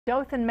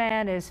Dothan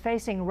man is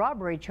facing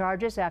robbery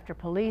charges after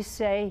police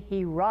say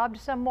he robbed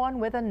someone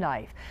with a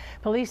knife.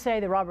 Police say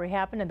the robbery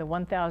happened in the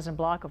 1000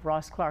 block of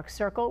Ross Clark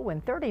Circle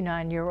when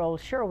 39-year-old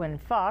Sherwin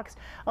Fox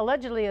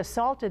allegedly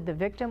assaulted the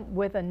victim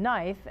with a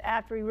knife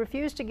after he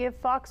refused to give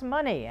Fox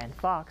money, and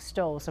Fox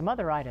stole some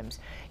other items.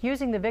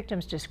 Using the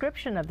victim's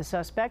description of the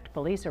suspect,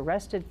 police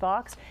arrested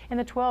Fox in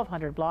the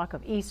 1200 block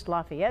of East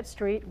Lafayette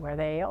Street, where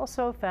they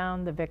also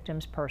found the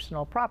victim's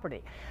personal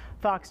property.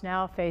 Fox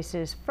now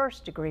faces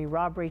first-degree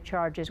robbery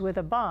charges with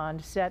a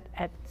bond set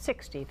at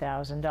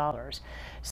 $60,000.